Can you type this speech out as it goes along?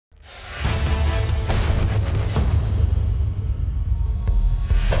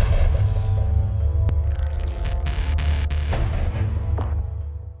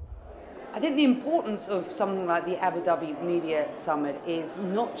think the importance of something like the Abu Dhabi Media Summit is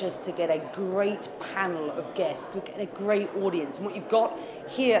not just to get a great panel of guests, to get a great audience. And what you've got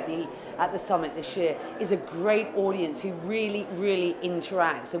here at the summit this year is a great audience who really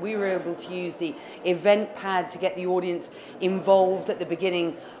interact. So we were able to use the event pad to get the audience involved at the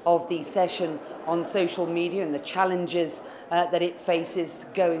beginning of the session on social media and the challenges that it faces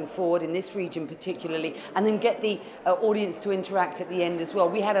going forward in this region particularly, and then get the audience to interact at the end as well.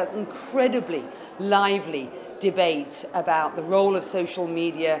 We had an incredibly lively debate about the role of social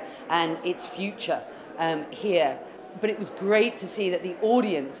media and its future here. But it was great to see that the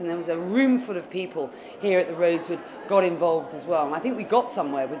audience, and there was a room full of people here at the Rosewood, got involved as well. And I think we got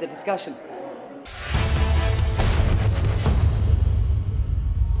somewhere with the discussion.